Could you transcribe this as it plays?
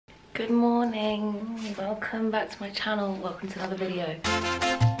Good morning, welcome back to my channel, welcome to another video.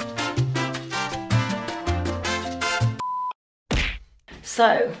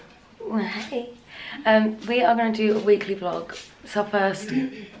 So, hey, we are going to do a weekly vlog. It's our first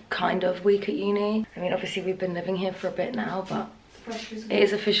kind of week at uni. I mean, obviously we've been living here for a bit now, but it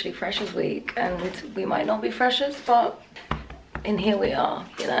is officially Freshers Week, and we might not be freshers, but in here we are,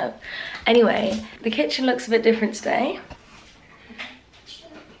 you know. Anyway, the kitchen looks a bit different today.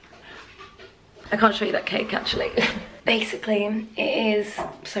 I can't show you that cake actually. Basically, it is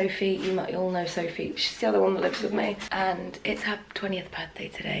Sophie, you all know Sophie, she's the other one that lives with me, and it's her 20th birthday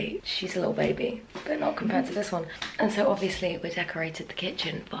today. She's a little baby, but not compared to this one. And so obviously we decorated the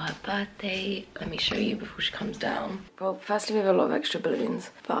kitchen for her birthday. Let me show you before she comes down. Well, firstly we have a lot of extra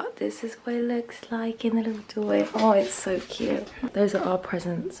balloons, but this is what it looks like in the little doorway. Oh, it's so cute. Those are our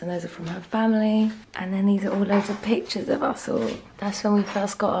presents, and those are from her family. And then these are all loads of pictures of us all. That's when we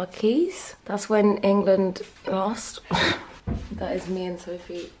first got our keys. That's when England lost. That is me and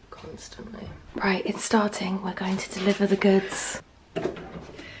Sophie constantly. Right, it's starting. We're going to deliver the goods.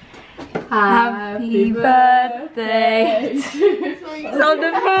 Happy birthday. It's on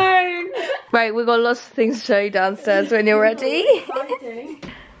the phone. Right, we've got lots of things to show you downstairs when you're ready.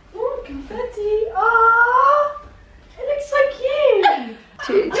 Oh, confetti. Oh, it looks so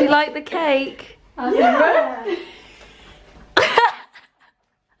cute. Do you like the cake? Yeah.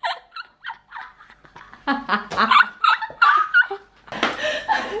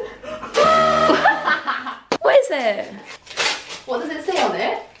 What is it? What does it say on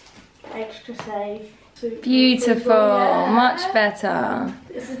it? Extra safe. Beautiful, Yeah. much better.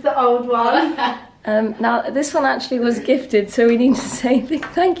 This is the old one. Now this one actually was gifted, so we need to say a big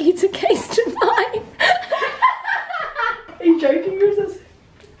thank you to Case to 5. Are you joking yourself?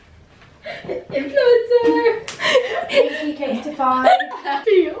 Influencer. Thank you, Case to 5.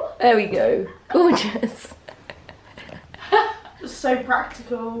 There we go, gorgeous. Just so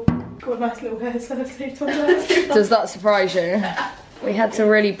practical. Got a nice little hairstyle saved on there. Does that surprise you? We had to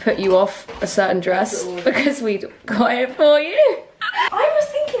really put you off a certain dress because we'd got it for you. I was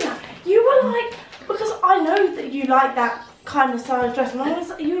thinking that you were like, because I know that you like that kind of style of dress, and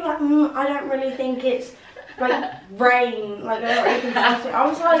you were like, I don't really think it's like rain, like I don't really think it's it. I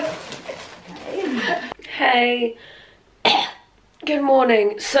was like, Hey. Good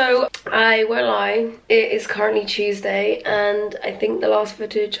morning. So I won't lie, it is currently Tuesday, and I think the last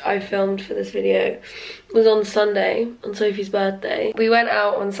footage I filmed for this video was on Sunday, on Sophie's birthday. We went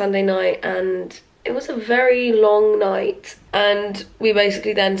out on Sunday night and it was a very long night, and we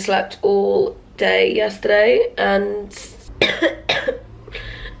basically then slept all day yesterday, and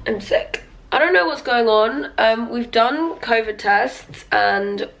I'm sick. I don't know what's going on. We've done COVID tests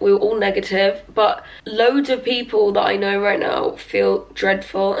and we were all negative, but loads of people that I know right now feel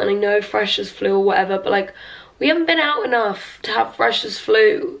dreadful, and I know freshers flu or whatever, but like, we haven't been out enough to have freshers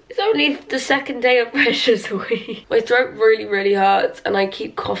flu. It's only the second day of freshers week. My throat really, really hurts, and I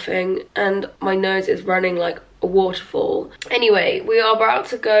keep coughing, and my nose is running like a waterfall. Anyway, we are about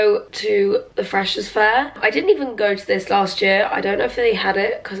to go to the Freshers Fair. I didn't even go to this last year. I don't know if they had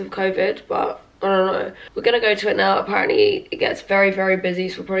it because of COVID, but I don't know. We're gonna go to it now. Apparently it gets very, very busy,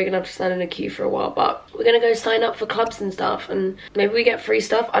 so we're probably gonna have to stand in a queue for a while, but we're gonna go sign up for clubs and stuff, and maybe we get free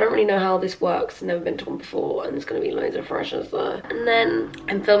stuff. I don't really know how this works. I've never been to one before, and there's gonna be loads of freshers there. And then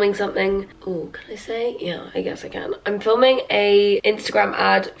I'm filming something. Oh, can I say? Yeah, I guess I can. I'm filming a Instagram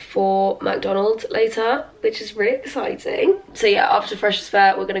ad for McDonald's later, which is really exciting. So yeah, after Freshers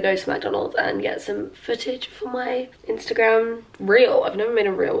Fair, we're gonna go to McDonald's and get some footage for my Instagram reel. I've never made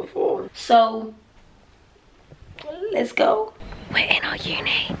a reel before. So let's go. We're in our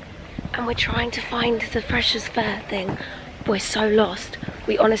uni and we're trying to find the Freshers Fair thing. We're so lost.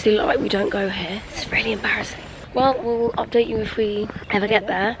 We honestly look like we don't go here. It's really embarrassing. Well, we'll update you if we ever get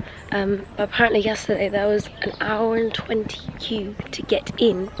there. But apparently yesterday there was an hour and 20 queue to get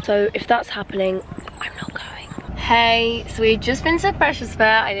in. So if that's happening, I'm not going. Hey, so we've just been to Freshers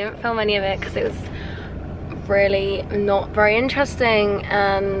Fair. I didn't film any of it because it was really not very interesting,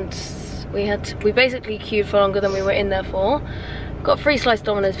 and we basically queued for longer than we were in there for. Got free sliced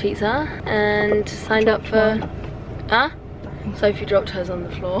Domino's pizza and signed up for... Sophie dropped hers on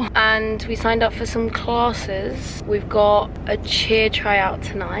the floor. And we signed up for some classes. We've got a cheer tryout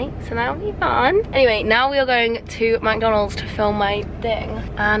tonight, so that'll be fun. Anyway, now we are going to McDonald's to film my thing.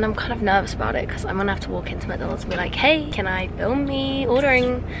 And I'm kind of nervous about it because I'm gonna have to walk into McDonald's and be like, hey, can I film me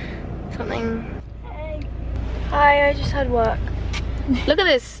ordering something? Hey. Hi, I just had work. Look at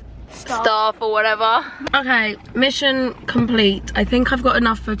this staff or whatever. Okay, mission complete. I think I've got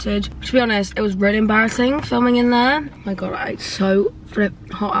enough footage. To be honest, it was really embarrassing filming in there. Oh my god, it's so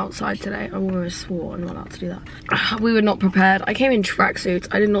hot outside today. I almost swore I'm not allowed to do that. We were not prepared. I came in tracksuits.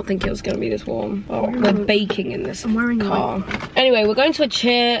 I did not think it was going to be this warm. Oh, we're baking in this car. Anyway, we're going to a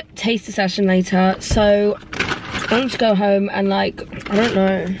cheer taster session later, so I need to go home and like, I don't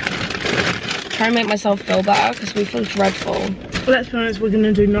know, try and make myself feel better because we feel dreadful. Well, let's be honest, we're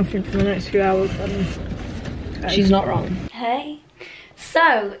gonna do nothing for the next few hours. She's not wrong. Hey.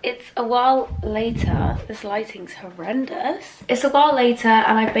 So, it's a while later. This lighting's horrendous. It's a while later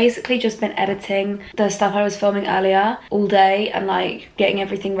and I've basically just been editing the stuff I was filming earlier all day and like getting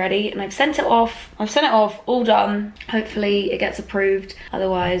everything ready, and I've sent it off. All done. Hopefully it gets approved.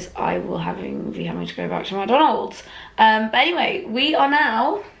 Otherwise I will be having to go back to McDonald's. But anyway, we are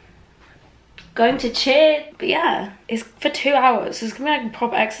now going to cheer. But yeah, it's for 2 hours. So it's gonna be like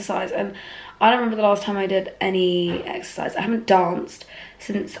proper exercise, and I don't remember the last time I did any exercise. I haven't danced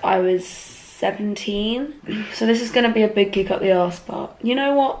since I was 17. So this is gonna be a big kick up the arse, but you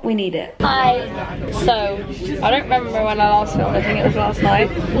know what? We need it. Hi. So, I don't remember when I last filmed, I think it was last night.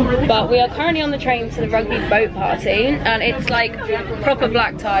 But we are currently on the train to the rugby boat party, and it's like proper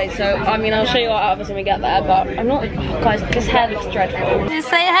black tie. So, I mean, I'll show you our outfits when we get there, but I'm not, oh, guys, this hair looks dreadful. Just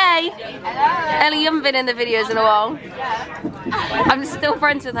say hey. Hello. Ellie, you haven't been in the videos in a while. I'm still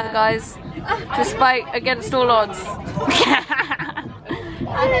friends with her, guys. Despite against all odds.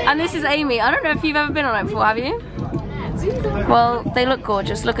 And this is Amy. I don't know if you've ever been on it before, have you? Well, they look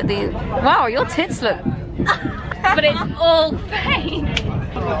gorgeous. Look at these. Wow, your tits look. But it's all fake.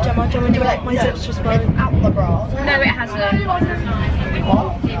 Gemma, do you like my zips just running out the bra? No, it hasn't. What?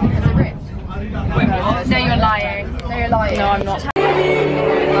 Has it ripped? No, you're lying. No, you're lying. No, I'm not.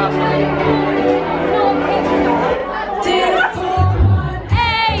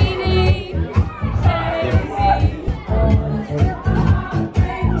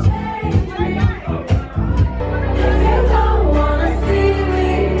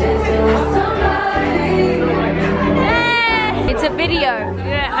 Video.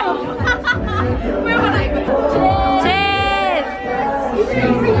 Yeah. Cheers!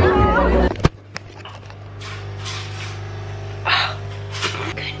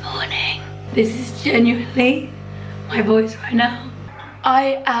 Good morning. This is genuinely my voice right now.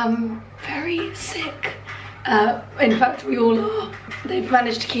 I am very sick. In fact, we all are. They've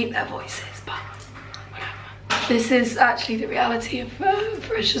managed to keep their voices, but whatever. This is actually the reality of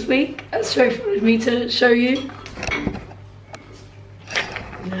Freshers Week, as Sophie wanted me to show you.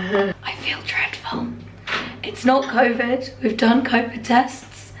 I feel dreadful. It's not COVID. We've done COVID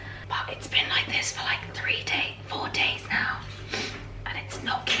tests, but it's been like this for like 4 days now, and it's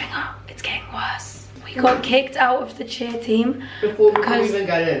not giving up. It's getting worse. We got kicked out of the cheer team before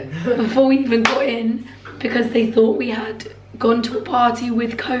we even got in because they thought we had gone to a party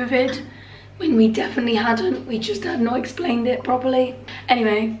with COVID when we definitely hadn't. We just had not explained it properly.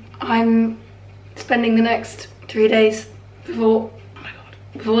 Anyway, I'm spending the next 3 days before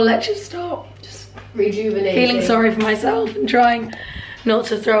lectures start, just rejuvenating, feeling sorry for myself and trying not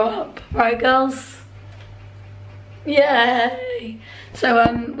to throw up. Right, girls? Yay! So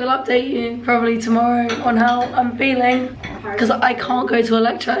we'll update you probably tomorrow on how I'm feeling, because I can't go to a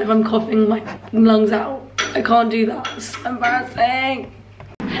lecture if I'm coughing my lungs out. I can't do that. It's embarrassing.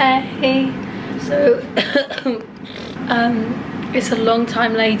 Hey. So it's a long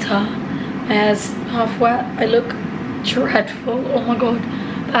time later. My hair's half wet. I look dreadful. Oh my god.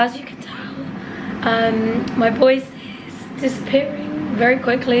 As you can tell, my voice is disappearing very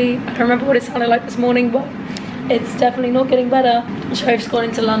quickly. I don't remember what it sounded like this morning, but it's definitely not getting better. Shof's gone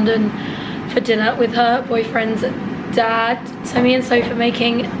into London for dinner with her boyfriend's dad. So me and Soph are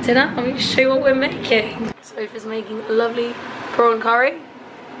making dinner. Let me show you what we're making. Soph is making a lovely prawn curry.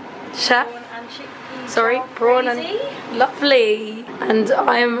 Chef. Sorry, prawn and lovely. And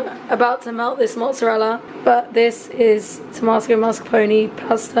I'm about to melt this mozzarella, but this is tomato mascarpone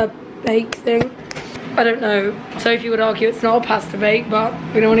pasta bake thing. I don't know. Sophie would argue it's not a pasta bake, but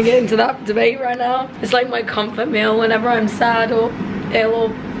we don't want to get into that debate right now. It's like my comfort meal whenever I'm sad or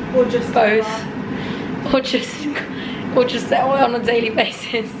ill or just both, or just on a daily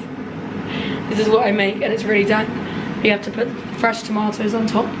basis. This is what I make, and it's really dank. You have to put fresh tomatoes on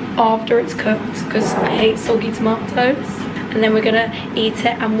top after it's cooked because I hate soggy tomatoes. And then we're gonna eat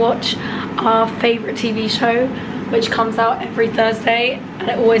it and watch our favourite TV show, which comes out every Thursday, and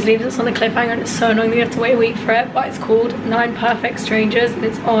it always leaves us on a cliffhanger, and it's so annoying that we have to wait a week for it. But it's called 9 Perfect Strangers, and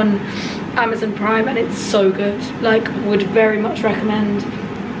it's on Amazon Prime, and it's so good. Like, would very much recommend.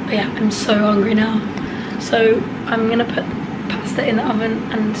 But yeah, I'm so hungry now. So I'm gonna put pasta in the oven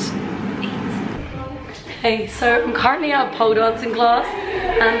and Hey, so I'm currently at a pole dancing class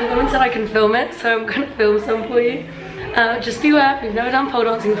and the woman said I can film it, so I'm gonna film some for you. Just beware, we've never done pole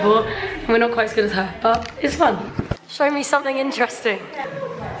dancing before and we're not quite as good as her, but it's fun. Show me something interesting.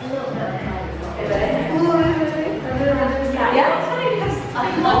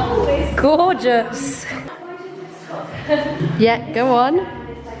 Gorgeous. Yeah, go on.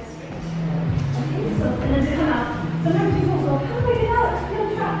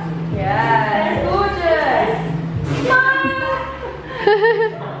 Yeah, gorgeous.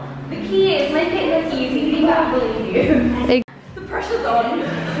 The key is make it look easy. I believe you. The pressure's on.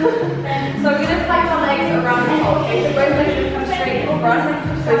 So we're gonna place our legs around the hole. Okay, so both legs will come straight in front.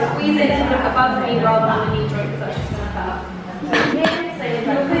 So squeeze it sort of above the knee rather than the knee joint because that's just gonna hurt.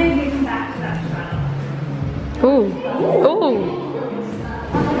 Ooh. Ooh.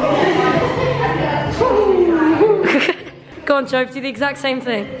 Go on, Joe, do the exact same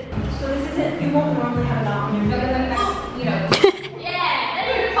thing. So this is it. You won't normally have an arm. You know. Yeah.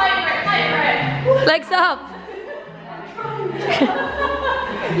 Fight for it. Legs up.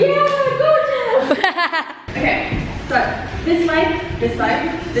 Yeah, gorgeous. Okay, so this leg, this side,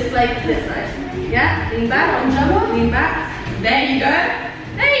 this leg, this side. Yeah, lean back, on jump, lean back. There you go.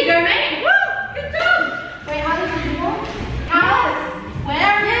 There you go, mate. Woo! Good job. Wait, how does it do? How?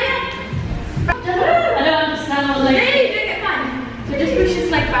 Where? Yeah. I don't understand all the legs. Yeah, you're doing it fine. So just push this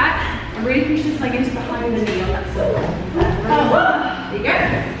leg back and really push this leg into behind the knee on that side. There you go.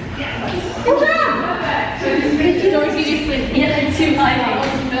 Good job! So just make sure don't you just yeah, too high. I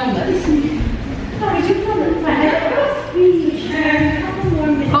want to film this. Oh, did you film it?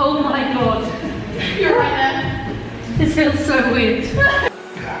 Oh my god. You're right there. This feels so weird.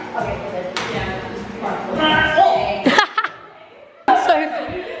 So,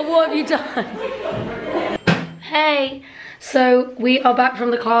 what have you done? Hey, so we are back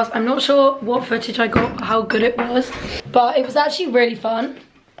from the class. I'm not sure what footage I got, how good it was, but it was actually really fun.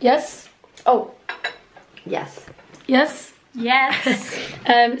 Yes? Oh. Yes. Yes? Yes.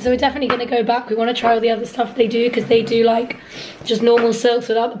 So we're definitely going to go back. We want to try all the other stuff they do because they do like just normal silks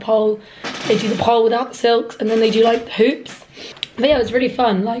without the pole. They do the pole without the silks and then they do like the hoops. But yeah, it was really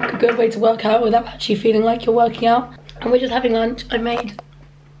fun. Like a good way to work out without actually feeling like you're working out. And we're just having lunch. I made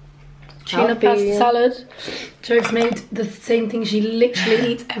tuna pasta salad. Joe's made the same thing she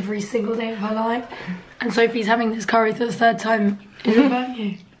literally eats every single day of her life. And Sophie's having this curry for the third time. Is it about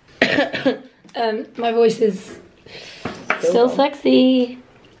you? My voice is still sexy.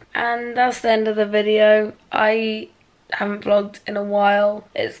 And that's the end of the video. I haven't vlogged in a while.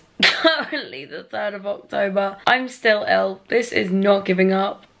 It's currently the 3rd of October. I'm still ill. This is not giving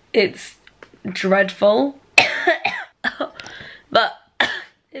up. It's dreadful. But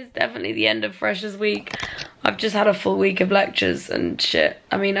it's definitely the end of Freshers Week. I've just had a full week of lectures and shit.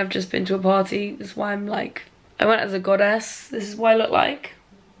 I mean, I've just been to a party. That's why I'm like, I went as a goddess. This is what I look like.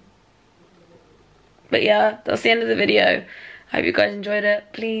 But yeah, that's the end of the video. I hope you guys enjoyed it.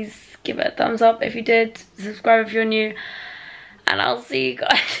 Please give it a thumbs up if you did. Subscribe if you're new. And I'll see you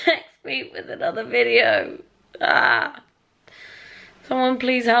guys next week with another video. Someone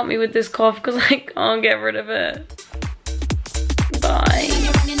please help me with this cough because I can't get rid of it.